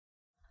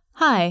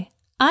Hi,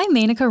 I'm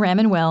Menaka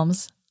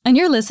Raman-Wilms, and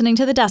you're listening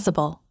to The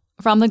Decibel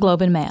from the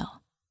Globe and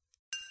Mail.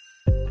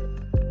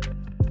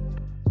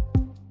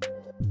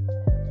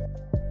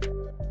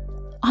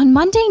 On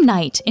Monday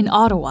night in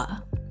Ottawa,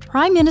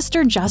 Prime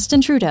Minister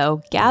Justin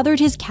Trudeau gathered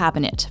his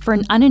cabinet for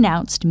an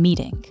unannounced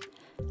meeting.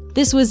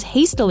 This was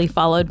hastily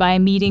followed by a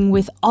meeting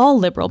with all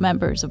Liberal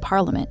members of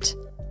Parliament.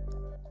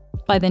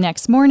 By the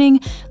next morning,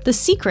 the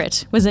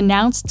secret was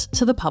announced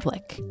to the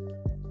public.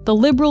 The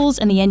Liberals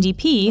and the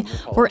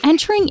NDP were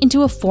entering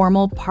into a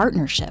formal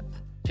partnership.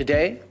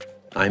 Today,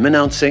 I'm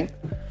announcing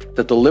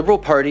that the Liberal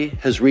Party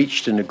has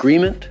reached an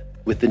agreement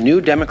with the New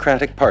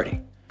Democratic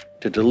Party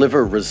to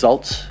deliver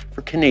results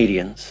for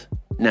Canadians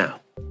now.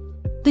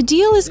 The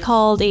deal is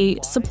called a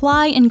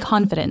Supply and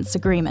Confidence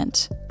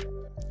Agreement.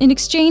 In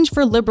exchange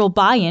for Liberal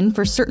buy-in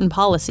for certain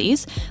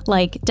policies,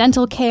 like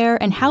dental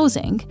care and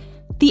housing,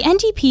 the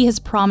NDP has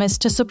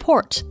promised to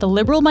support the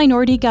Liberal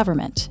minority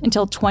government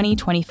until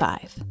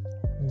 2025.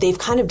 They've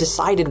kind of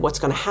decided what's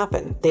going to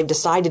happen. They've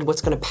decided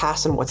what's going to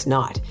pass and what's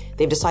not.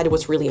 They've decided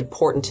what's really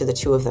important to the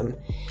two of them.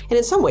 And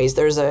in some ways,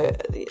 there's a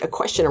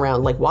question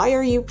around, like, why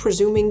are you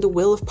presuming the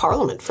will of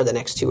Parliament for the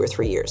next 2 or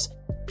 3 years?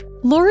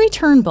 Laurie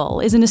Turnbull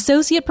is an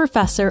associate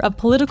professor of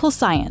political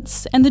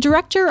science and the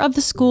director of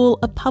the School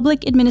of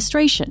Public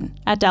Administration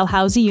at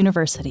Dalhousie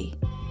University.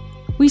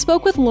 We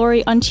spoke with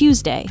Laurie on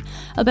Tuesday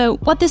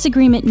about what this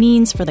agreement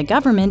means for the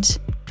government,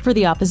 for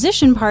the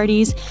opposition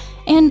parties,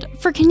 and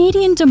for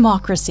Canadian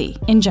democracy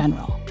in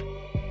general.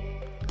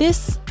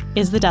 This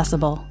is The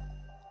Decibel.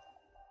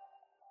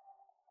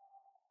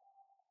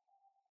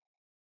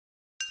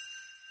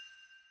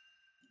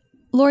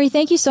 Laurie,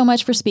 thank you so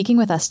much for speaking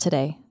with us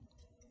today.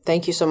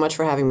 Thank you so much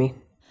for having me.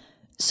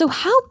 So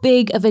how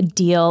big of a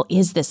deal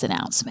is this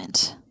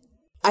announcement?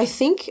 I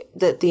think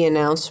that the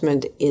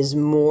announcement is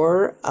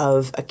more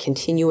of a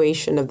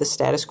continuation of the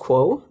status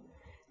quo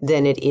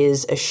than it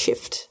is a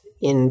shift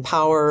in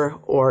power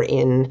or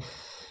in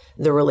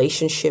the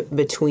relationship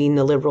between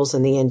the Liberals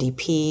and the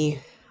NDP.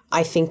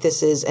 I think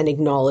this is an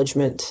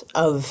acknowledgement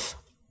of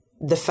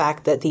the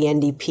fact that the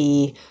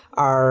NDP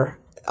are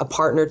a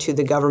partner to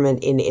the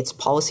government in its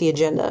policy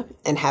agenda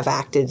and have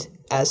acted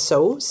as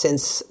so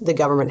since the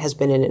government has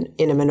been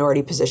in a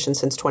minority position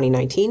since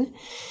 2019.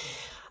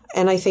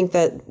 And I think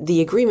that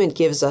the agreement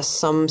gives us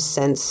some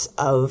sense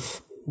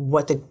of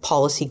what the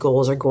policy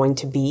goals are going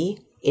to be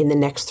in the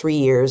next 3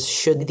 years,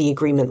 should the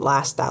agreement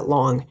last that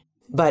long.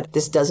 But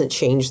this doesn't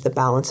change the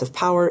balance of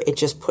power. It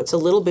just puts a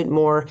little bit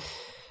more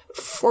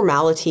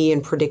formality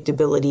and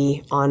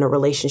predictability on a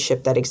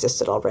relationship that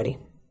existed already.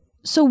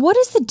 So what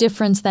is the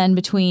difference then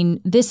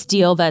between this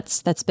deal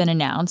that's been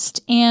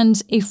announced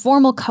and a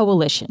formal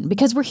coalition?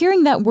 Because we're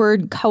hearing that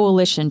word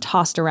coalition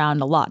tossed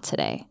around a lot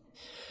today.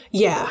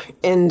 Yeah,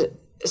 and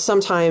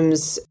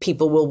sometimes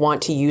people will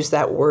want to use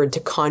that word to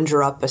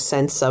conjure up a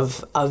sense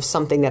of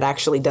something that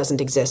actually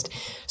doesn't exist.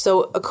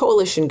 So a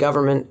coalition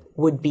government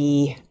would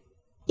be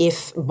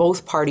if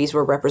both parties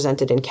were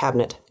represented in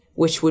cabinet,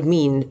 which would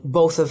mean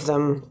both of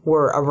them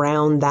were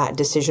around that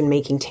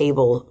decision-making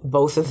table.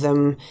 Both of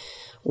them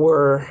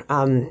were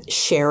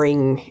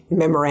sharing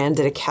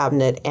memoranda to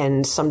cabinet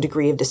and some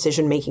degree of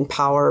decision-making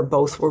power.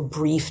 Both were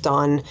briefed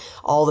on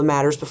all the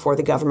matters before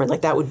the government.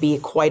 Like, that would be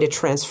quite a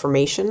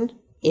transformation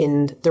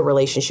in the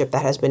relationship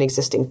that has been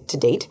existing to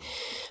date.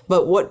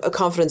 But what a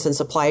confidence and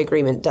supply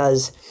agreement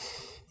does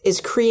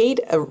is create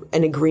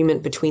an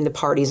agreement between the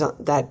parties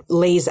that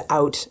lays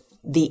out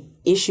the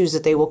issues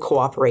that they will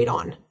cooperate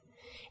on.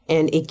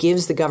 And it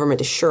gives the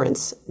government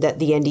assurance that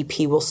the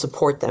NDP will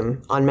support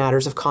them on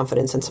matters of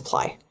confidence and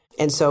supply.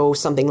 And so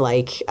something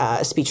like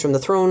a speech from the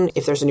throne,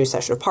 if there's a new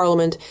session of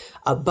parliament,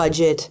 a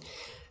budget,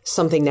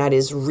 something that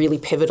is really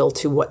pivotal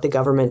to what the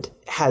government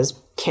has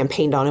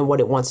campaigned on and what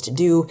it wants to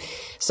do.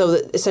 So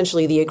that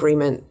essentially the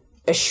agreement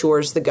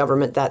assures the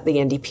government that the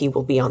NDP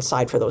will be on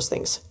side for those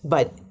things.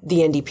 But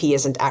the NDP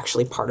isn't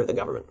actually part of the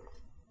government.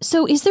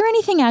 So is there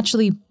anything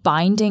actually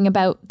binding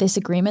about this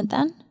agreement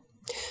then?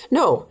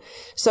 No.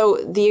 So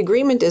the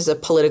agreement is a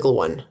political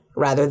one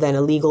rather than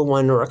a legal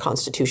one or a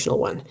constitutional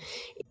one.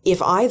 If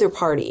either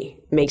party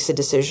makes a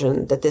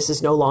decision that this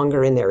is no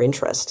longer in their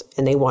interest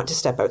and they want to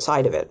step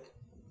outside of it,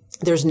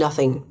 there's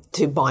nothing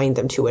to bind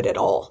them to it at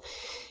all.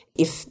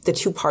 If the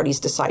two parties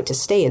decide to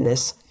stay in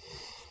this,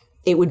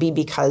 it would be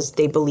because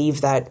they believe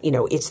that,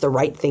 it's the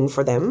right thing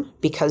for them,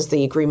 because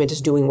the agreement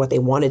is doing what they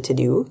wanted to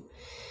do,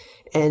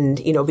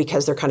 and,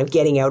 because they're kind of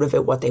getting out of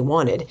it what they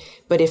wanted.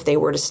 But if they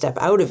were to step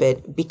out of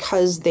it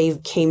because they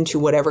came to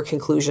whatever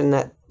conclusion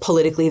that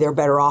politically they're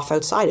better off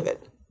outside of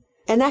it.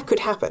 And that could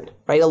happen,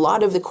 right? A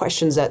lot of the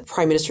questions that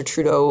Prime Minister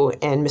Trudeau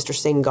and Mr.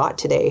 Singh got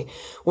today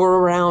were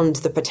around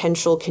the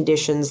potential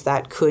conditions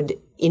that could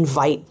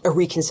invite a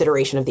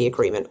reconsideration of the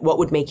agreement. What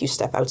would make you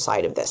step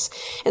outside of this?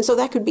 And so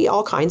that could be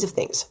all kinds of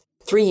things.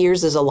 3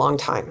 years is a long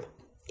time.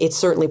 It's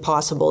certainly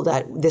possible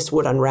that this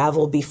would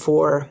unravel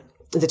before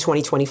the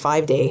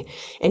 2025 day.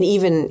 And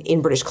even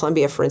in British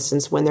Columbia, for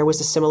instance, when there was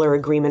a similar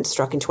agreement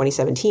struck in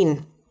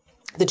 2017,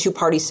 the two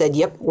parties said,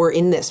 yep, we're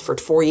in this for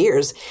 4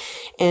 years.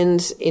 And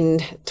in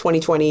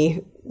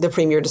 2020, the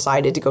premier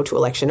decided to go to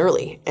election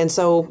early. And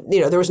so,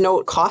 there was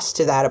no cost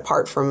to that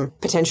apart from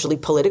potentially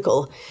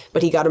political,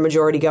 but he got a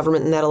majority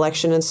government in that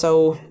election, and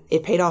so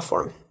it paid off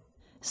for him.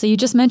 So you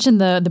just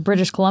mentioned the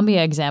British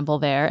Columbia example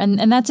there,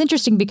 and that's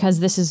interesting because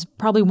this is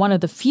probably one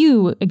of the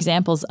few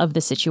examples of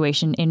this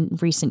situation in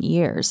recent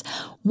years.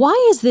 Why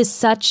is this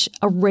such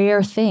a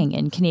rare thing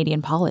in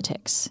Canadian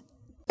politics?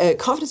 A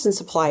confidence and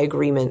supply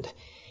agreement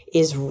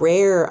is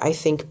rare, I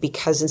think,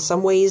 because in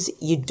some ways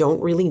you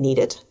don't really need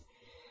it.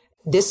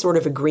 This sort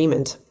of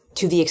agreement,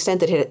 to the extent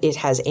that it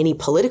has any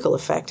political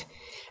effect,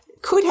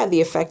 could have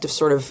the effect of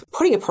sort of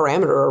putting a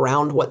parameter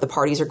around what the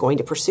parties are going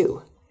to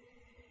pursue.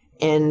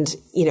 And,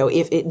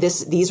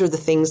 these are the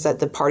things that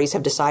the parties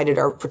have decided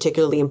are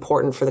particularly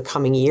important for the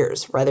coming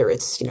years, whether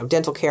it's,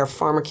 dental care,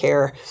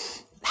 pharmacare,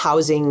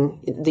 housing,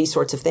 these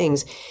sorts of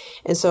things.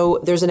 And so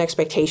there's an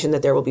expectation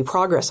that there will be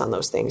progress on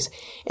those things.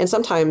 And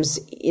sometimes,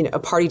 a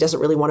party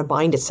doesn't really want to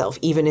bind itself,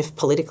 even if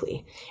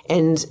politically.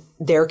 And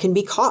there can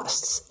be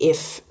costs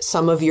if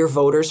some of your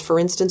voters, for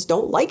instance,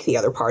 don't like the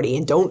other party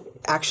and don't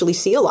actually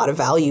see a lot of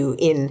value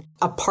in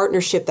a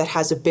partnership that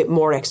has a bit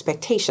more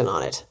expectation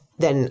on it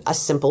than a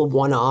simple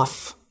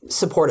one-off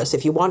support us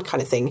if you want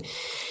kind of thing.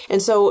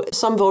 And so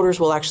some voters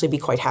will actually be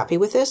quite happy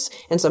with this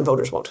and some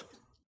voters won't.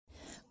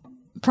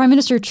 Prime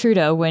Minister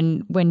Trudeau,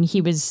 when he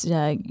was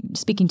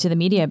speaking to the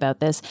media about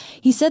this,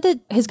 he said that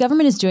his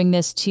government is doing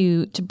this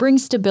to bring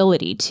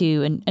stability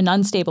to an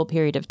unstable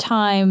period of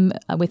time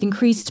with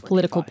increased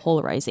political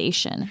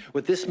polarization.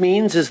 What this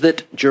means is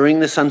that during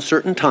this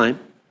uncertain time,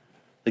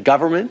 the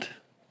government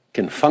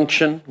can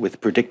function with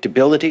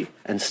predictability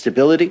and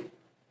stability,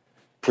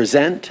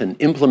 present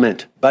and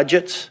implement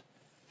budgets,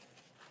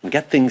 and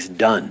get things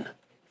done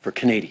for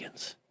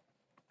Canadians.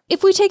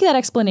 If we take that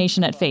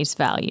explanation at face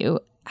value,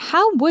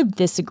 how would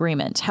this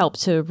agreement help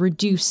to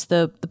reduce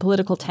the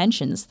political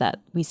tensions that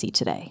we see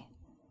today?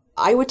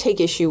 I would take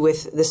issue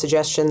with the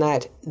suggestion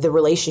that the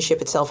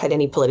relationship itself had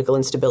any political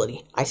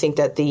instability. I think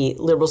that the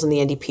Liberals and the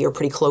NDP are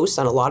pretty close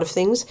on a lot of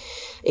things,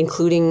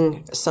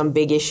 including some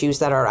big issues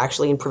that are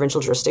actually in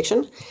provincial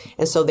jurisdiction.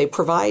 And so they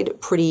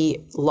provide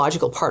pretty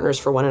logical partners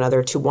for one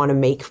another to want to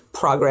make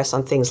progress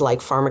on things like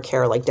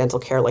pharmacare, like dental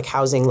care, like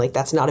housing. Like,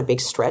 that's not a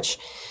big stretch.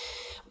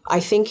 I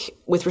think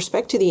with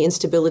respect to the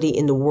instability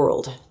in the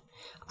world,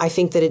 I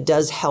think that it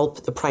does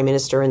help the Prime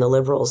Minister and the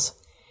Liberals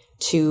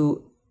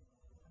to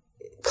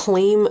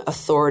claim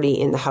authority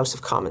in the House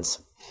of Commons,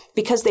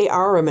 because they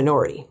are a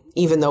minority,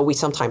 even though we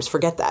sometimes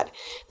forget that.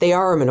 They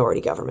are a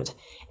minority government,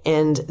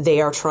 and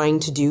they are trying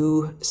to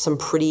do some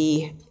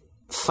pretty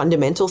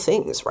fundamental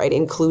things, right?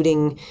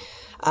 Including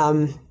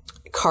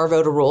carve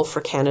out a role for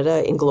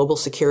Canada in global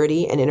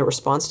security and in a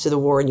response to the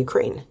war in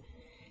Ukraine.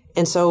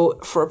 And so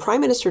for a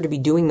Prime Minister to be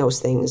doing those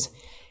things,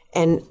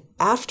 and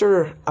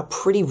after a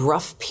pretty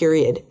rough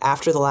period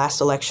after the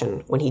last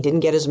election, when he didn't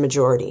get his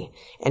majority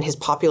and his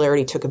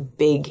popularity took a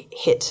big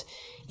hit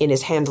in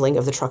his handling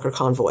of the trucker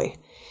convoy,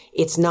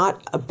 it's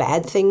not a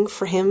bad thing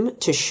for him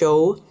to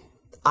show,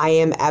 I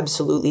am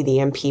absolutely the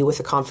MP with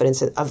the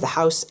confidence of the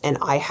House, and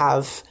I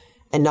have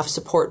enough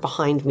support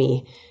behind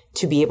me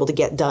to be able to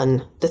get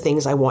done the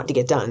things I want to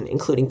get done,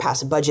 including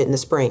pass a budget in the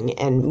spring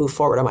and move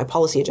forward on my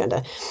policy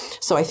agenda.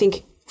 So I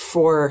think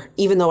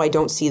even though I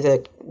don't see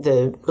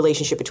the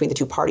relationship between the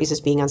two parties as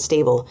being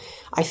unstable,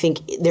 I think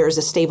there is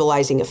a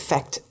stabilizing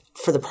effect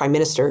for the Prime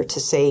Minister to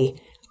say,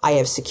 I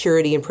have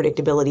security and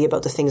predictability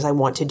about the things I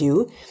want to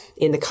do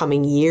in the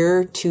coming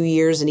year, 2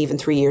 years, and even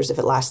 3 years if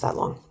it lasts that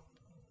long.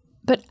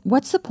 But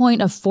what's the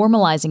point of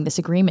formalizing this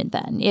agreement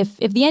then? If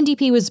the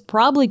NDP was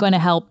probably going to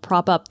help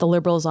prop up the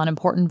Liberals on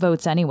important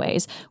votes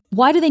anyways,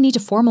 why do they need to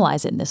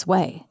formalize it in this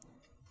way?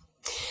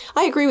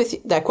 I agree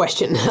with that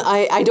question.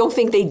 I don't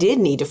think they did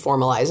need to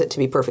formalize it, to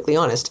be perfectly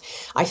honest.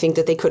 I think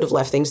that they could have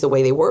left things the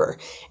way they were.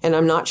 And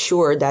I'm not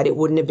sure that it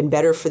wouldn't have been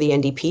better for the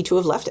NDP to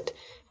have left it,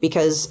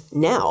 because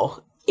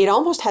now it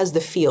almost has the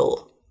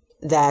feel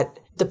that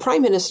the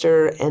Prime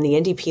Minister and the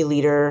NDP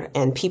leader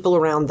and people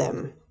around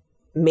them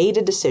made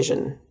a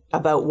decision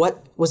about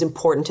what was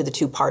important to the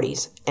two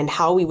parties and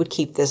how we would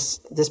keep this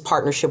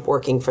partnership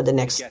working for the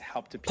next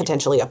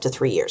potentially up to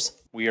 3 years.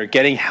 We are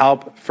getting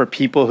help for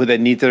people that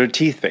need their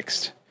teeth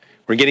fixed.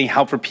 We're getting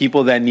help for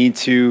people that need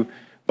to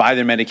buy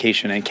their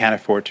medication and can't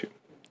afford to.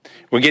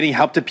 We're getting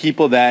help to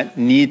people that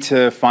need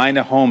to find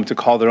a home to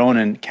call their own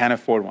and can't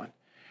afford one.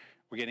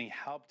 We're getting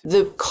help.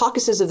 The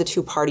caucuses of the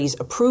two parties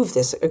approved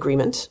this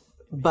agreement,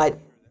 but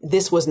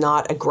this was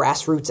not a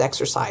grassroots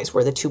exercise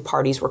where the two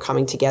parties were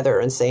coming together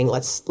and saying,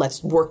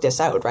 let's work this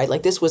out, right?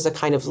 Like, this was a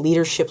kind of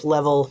leadership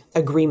level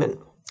agreement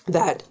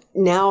that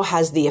now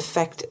has the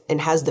effect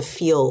and has the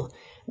feel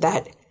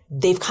that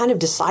they've kind of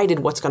decided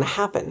what's going to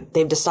happen.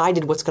 They've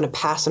decided what's going to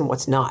pass and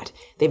what's not.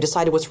 They've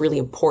decided what's really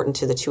important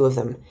to the two of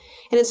them.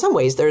 And in some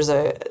ways, there's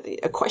a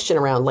question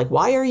around, like,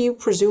 why are you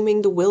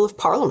presuming the will of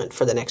Parliament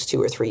for the next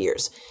 2 or 3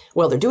 years?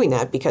 Well, they're doing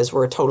that because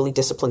we're a totally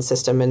disciplined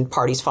system and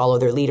parties follow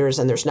their leaders,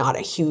 and there's not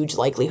a huge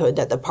likelihood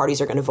that the parties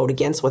are going to vote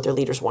against what their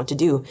leaders want to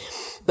do.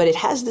 But it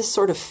has this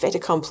sort of fait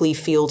accompli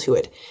feel to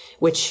it,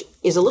 which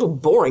is a little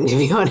boring, to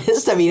be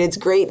honest. I mean, it's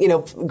great,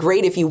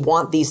 great if you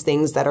want these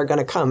things that are going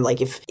to come.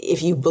 Like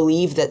if you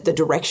believe that the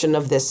direction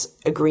of this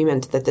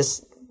agreement, that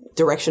this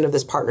direction of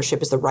this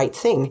partnership is the right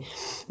thing,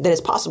 then it's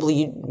possible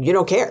you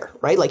don't care,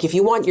 right? Like if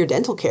you want your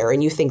dental care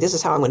and you think this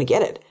is how I'm going to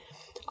get it,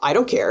 I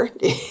don't care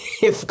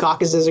if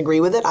caucuses agree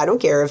with it. I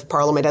don't care if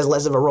Parliament has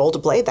less of a role to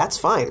play. That's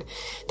fine.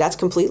 That's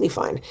completely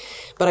fine.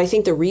 But I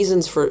think the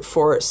reasons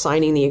for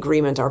signing the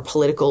agreement are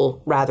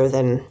political rather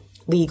than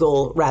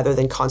legal, rather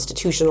than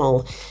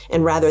constitutional,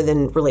 and rather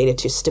than related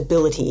to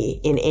stability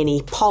in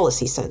any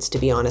policy sense, to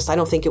be honest. I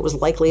don't think it was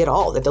likely at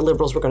all that the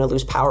Liberals were going to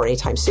lose power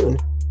anytime soon.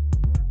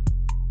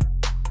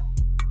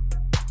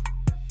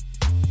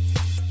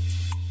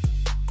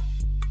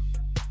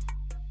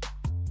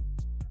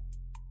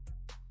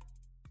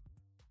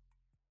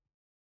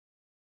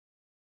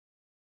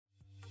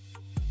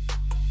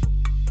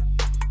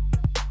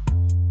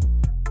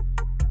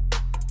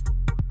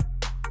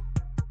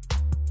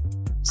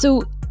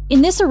 So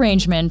in this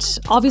arrangement,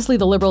 obviously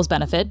the Liberals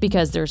benefit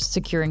because they're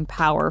securing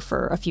power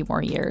for a few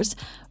more years.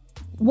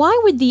 Why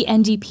would the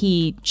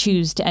NDP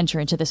choose to enter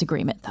into this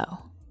agreement, though?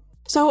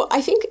 So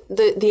I think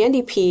the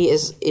NDP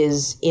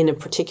is in a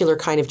particular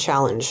kind of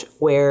challenge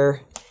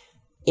where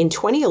in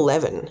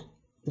 2011,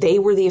 they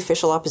were the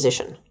official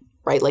opposition,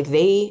 right? Like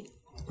they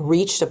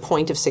reached a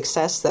point of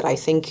success that I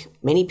think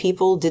many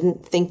people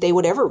didn't think they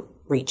would ever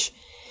reach.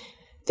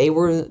 They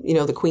were,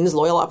 the Queen's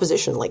loyal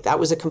opposition. Like that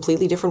was a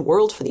completely different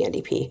world for the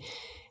NDP.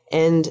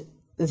 And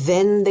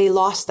then they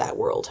lost that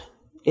world.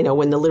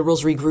 When the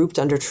Liberals regrouped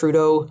under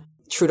Trudeau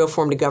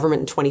formed a government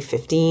in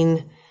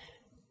 2015.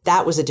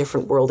 That was a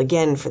different world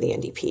again for the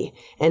NDP.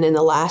 And in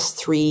the last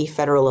 3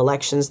 federal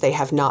elections, they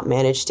have not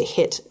managed to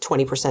hit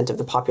 20% of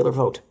the popular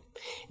vote,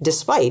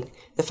 despite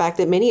the fact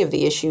that many of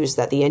the issues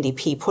that the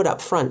NDP put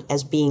up front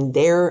as being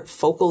their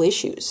focal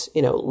issues,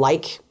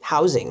 like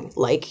housing,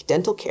 like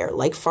dental care,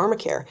 like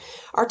pharmacare,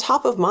 are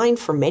top of mind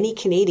for many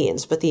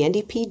Canadians. But the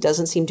NDP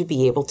doesn't seem to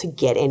be able to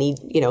get any,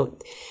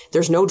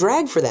 there's no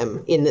drag for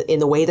them in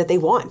the way that they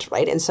want,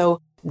 right? And so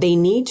they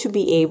need to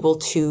be able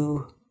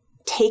to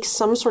take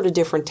some sort of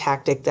different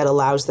tactic that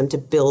allows them to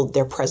build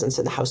their presence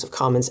in the House of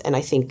Commons. And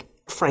I think,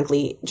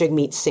 frankly,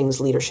 Jagmeet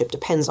Singh's leadership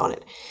depends on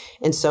it.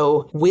 And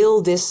so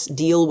will this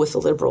deal with the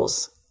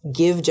Liberals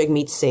give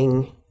Jagmeet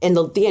Singh and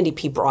the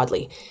NDP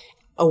broadly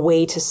a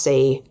way to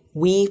say,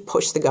 we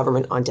push the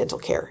government on dental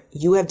care.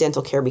 You have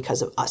dental care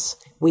because of us.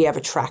 We have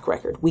a track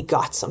record. We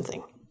got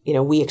something.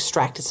 We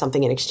extracted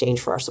something in exchange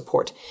for our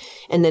support.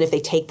 And then if they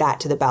take that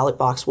to the ballot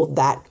box, will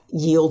that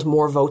yield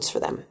more votes for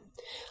them?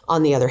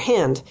 On the other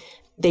hand,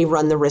 they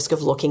run the risk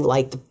of looking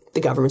like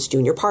the government's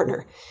junior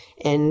partner.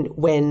 And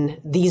when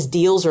these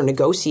deals are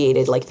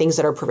negotiated, like things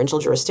that are provincial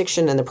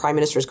jurisdiction, and the prime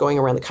minister is going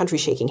around the country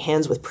shaking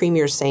hands with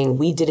premiers saying,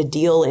 we did a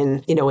deal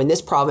in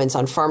this province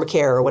on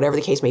pharmacare or whatever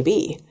the case may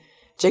be,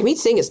 Jagmeet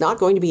Singh is not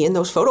going to be in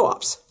those photo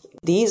ops.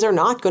 These are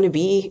not going to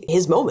be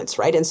his moments,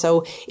 right? And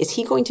so is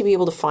he going to be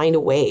able to find a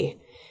way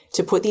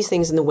to put these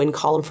things in the win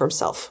column for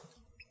himself,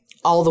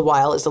 all the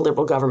while as the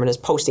Liberal government is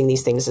posting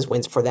these things as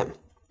wins for them?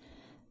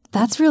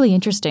 That's really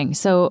interesting.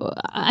 So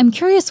I'm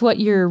curious what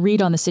your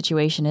read on the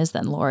situation is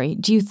then, Lori.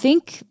 Do you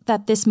think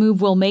that this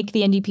move will make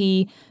the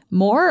NDP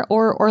more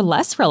or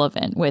less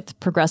relevant with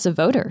progressive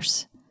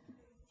voters?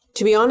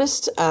 To be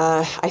honest,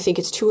 I think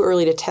it's too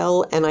early to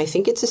tell, and I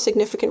think it's a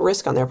significant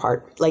risk on their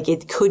part. Like,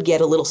 it could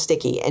get a little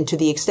sticky, and to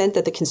the extent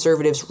that the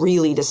Conservatives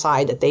really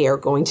decide that they are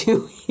going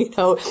to,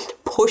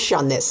 push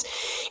on this,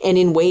 and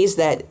in ways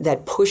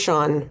that push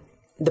on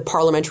the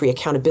parliamentary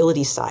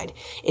accountability side,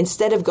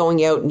 instead of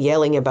going out and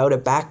yelling about a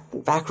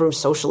backroom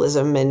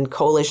socialism and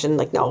coalition,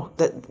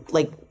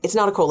 it's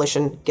not a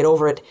coalition, get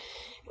over it.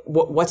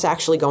 What's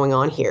actually going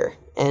on here?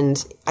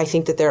 And I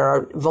think that there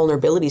are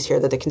vulnerabilities here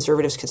that the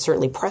Conservatives could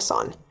certainly press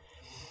on.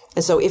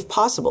 And so if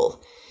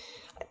possible,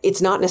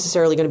 it's not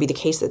necessarily going to be the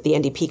case that the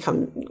NDP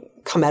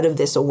come out of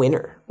this a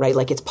winner, right?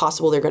 Like, it's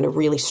possible they're going to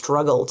really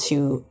struggle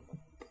to,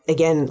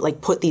 again,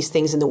 put these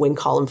things in the win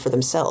column for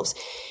themselves.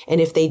 And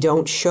if they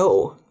don't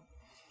show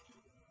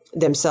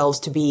themselves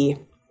to be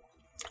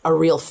a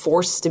real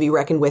force to be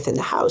reckoned with in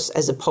the House,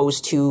 as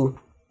opposed to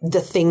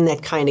the thing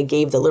that kind of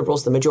gave the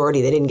Liberals the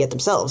majority they didn't get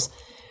themselves,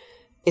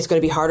 it's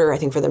going to be harder, I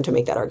think, for them to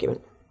make that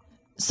argument.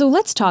 So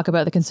let's talk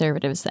about the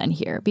Conservatives then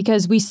here,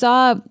 because we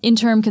saw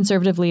interim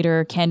Conservative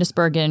leader Candice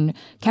Bergen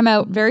come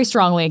out very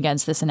strongly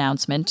against this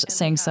announcement,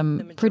 saying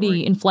some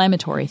pretty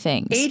inflammatory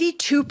things.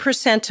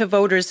 82% of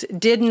voters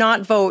did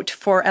not vote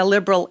for a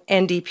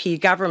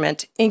Liberal-NDP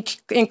government,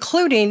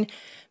 including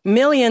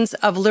millions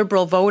of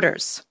Liberal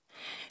voters.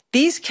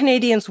 These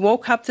Canadians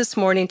woke up this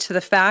morning to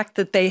the fact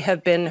that they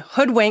have been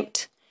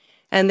hoodwinked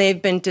and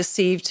they've been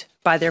deceived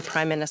by their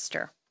Prime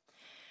Minister.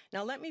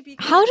 Now, let me be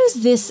clear. How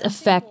does this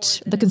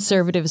affect the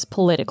Conservatives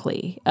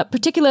politically?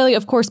 Particularly,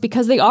 of course,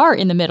 because they are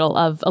in the middle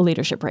of a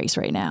leadership race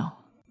right now.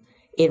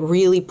 It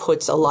really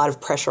puts a lot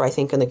of pressure, I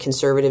think, on the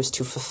Conservatives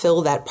to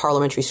fulfill that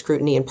parliamentary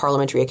scrutiny and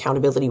parliamentary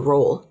accountability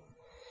role,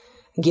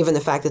 given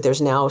the fact that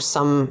there's now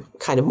some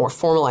kind of more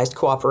formalized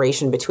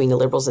cooperation between the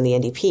Liberals and the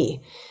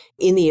NDP.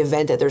 In the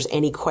event that there's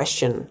any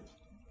question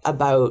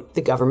about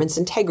the government's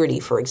integrity,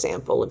 for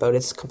example, about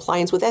its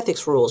compliance with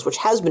ethics rules, which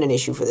has been an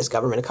issue for this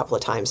government a couple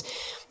of times,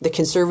 the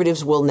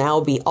Conservatives will now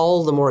be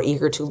all the more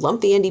eager to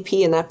lump the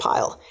NDP in that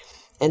pile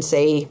and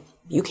say,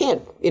 you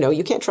can't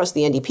trust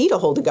the NDP to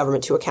hold the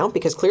government to account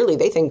because clearly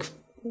they think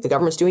the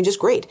government's doing just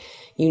great.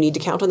 You need to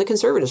count on the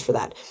Conservatives for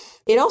that.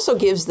 It also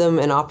gives them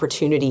an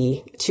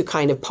opportunity to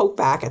kind of poke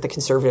back at the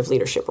Conservative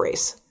leadership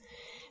race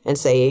and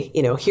say,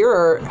 here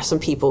are some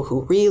people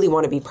who really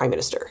want to be Prime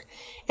Minister.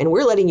 And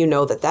we're letting you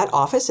know that that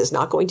office is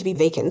not going to be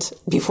vacant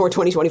before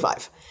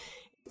 2025.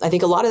 I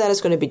think a lot of that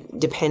is going to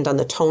depend on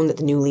the tone that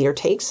the new leader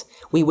takes.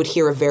 We would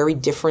hear a very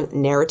different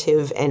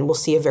narrative and we'll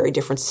see a very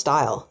different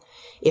style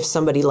if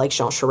somebody like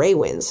Jean Charest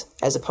wins,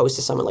 as opposed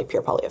to someone like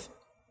Pierre Poilievre.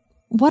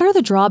 What are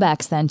the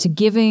drawbacks then to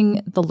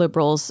giving the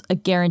Liberals a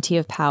guarantee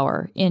of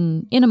power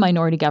in a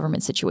minority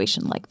government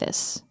situation like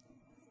this?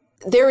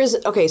 There's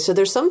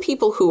some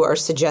people who are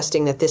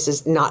suggesting that this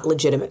is not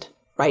legitimate,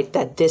 right?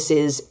 That this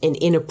is an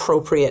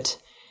inappropriate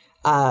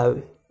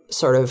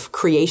sort of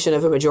creation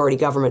of a majority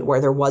government where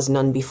there was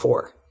none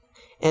before.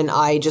 And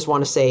I just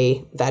want to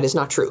say that is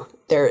not true.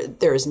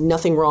 There is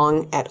nothing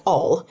wrong at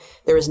all.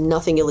 There is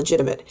nothing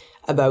illegitimate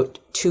about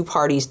two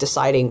parties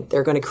deciding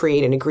they're going to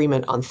create an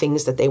agreement on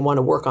things that they want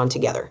to work on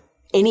together.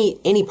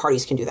 Any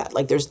parties can do that.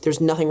 Like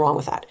there's nothing wrong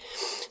with that.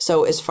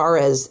 So as far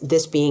as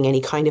this being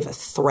any kind of a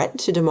threat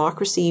to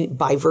democracy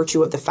by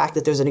virtue of the fact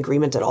that there's an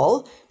agreement at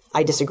all,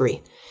 I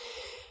disagree.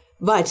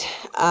 But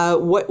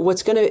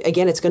it's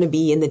going to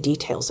be in the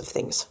details of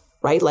things,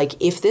 right?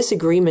 Like if this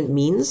agreement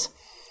means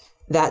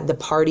that the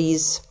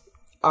parties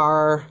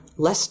are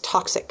less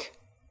toxic,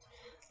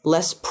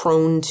 less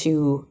prone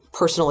to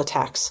personal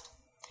attacks,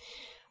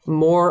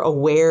 more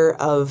aware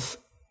of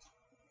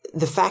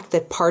the fact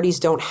that parties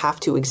don't have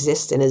to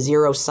exist in a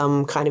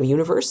zero-sum kind of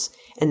universe,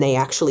 and they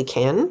actually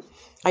can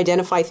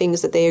identify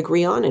things that they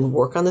agree on and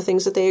work on the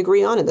things that they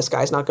agree on, and the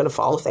sky's not going to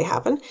fall if they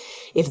happen.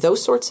 If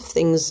those sorts of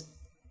things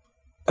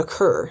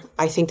occur,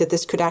 I think that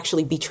this could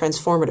actually be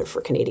transformative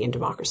for Canadian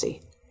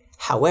democracy.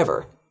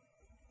 However,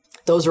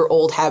 those are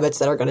old habits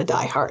that are going to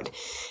die hard.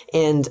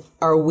 And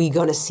are we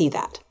going to see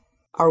that?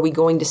 Are we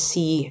going to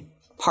see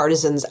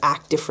partisans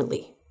act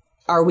differently?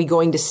 Are we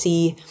going to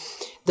see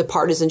the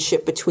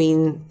partisanship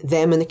between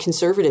them and the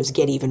Conservatives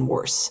get even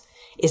worse?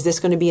 Is this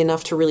going to be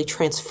enough to really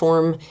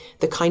transform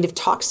the kind of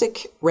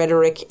toxic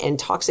rhetoric and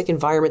toxic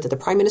environment that the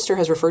Prime Minister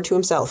has referred to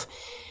himself?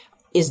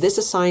 Is this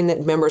a sign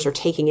that members are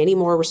taking any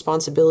more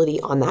responsibility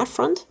on that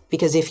front?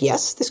 Because if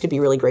yes, this could be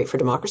really great for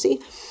democracy.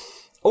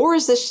 Or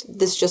is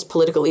this just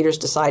political leaders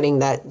deciding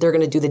that they're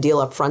going to do the deal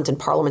up front and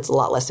Parliament's a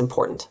lot less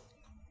important?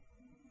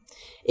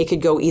 It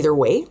could go either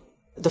way,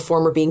 the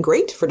former being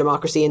great for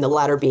democracy and the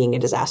latter being a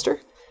disaster.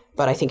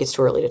 But I think it's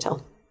too early to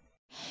tell.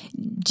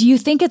 Do you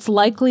think it's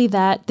likely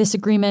that this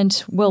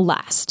agreement will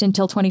last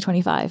until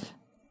 2025?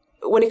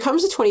 When it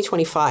comes to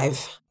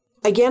 2025,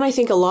 again, I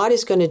think a lot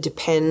is going to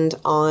depend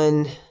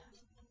on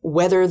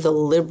whether the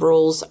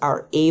Liberals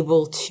are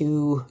able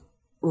to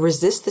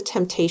resist the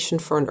temptation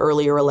for an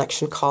earlier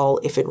election call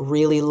if it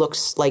really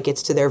looks like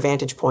it's to their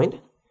vantage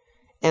point.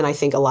 And I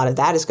think a lot of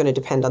that is going to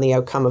depend on the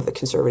outcome of the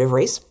Conservative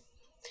race.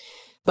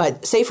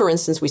 But say, for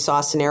instance, we saw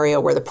a scenario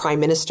where the Prime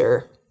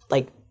Minister,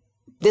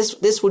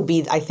 this would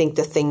be, I think,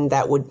 the thing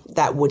that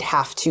would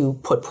have to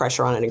put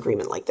pressure on an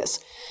agreement like this.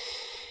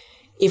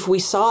 If we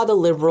saw the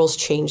Liberals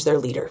change their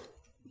leader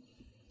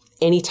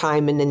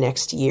anytime in the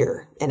next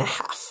year and a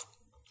half,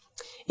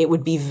 it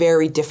would be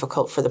very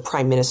difficult for the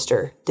Prime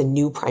Minister, the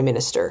new Prime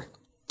Minister,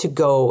 to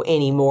go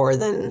any more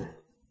than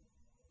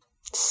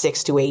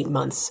 6 to 8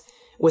 months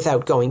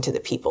without going to the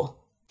people.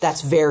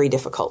 That's very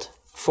difficult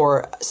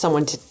for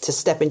someone to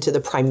step into the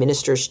Prime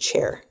Minister's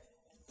chair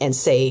and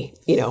say,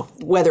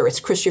 whether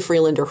it's Chrystia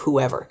Freeland or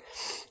whoever,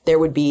 there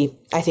would be,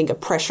 I think, a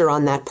pressure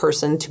on that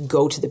person to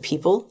go to the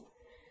people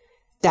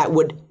that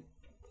would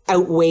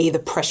outweigh the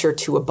pressure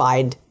to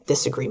abide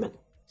this agreement.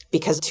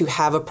 Because to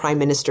have a Prime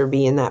Minister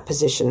be in that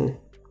position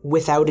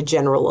without a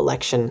general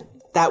election,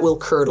 that will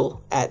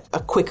curdle at a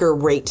quicker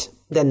rate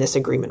than this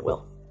agreement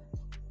will.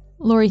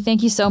 Lori,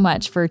 thank you so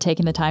much for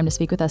taking the time to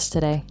speak with us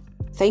today.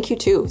 Thank you,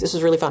 too. This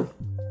was really fun.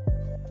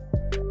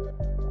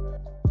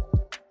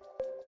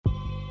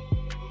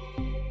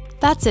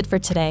 That's it for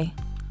today.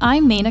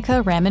 I'm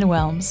Menaka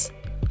Raman-Wilms.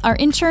 Our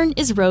intern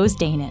is Rose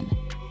Danon.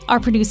 Our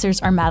producers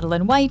are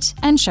Madeline White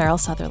and Cheryl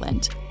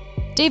Sutherland.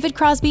 David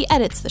Crosby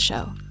edits the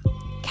show.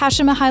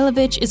 Kasia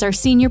Mihailovich is our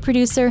senior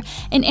producer,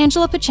 and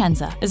Angela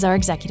Pacenza is our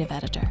executive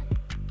editor.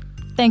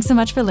 Thanks so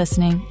much for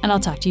listening, and I'll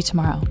talk to you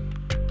tomorrow.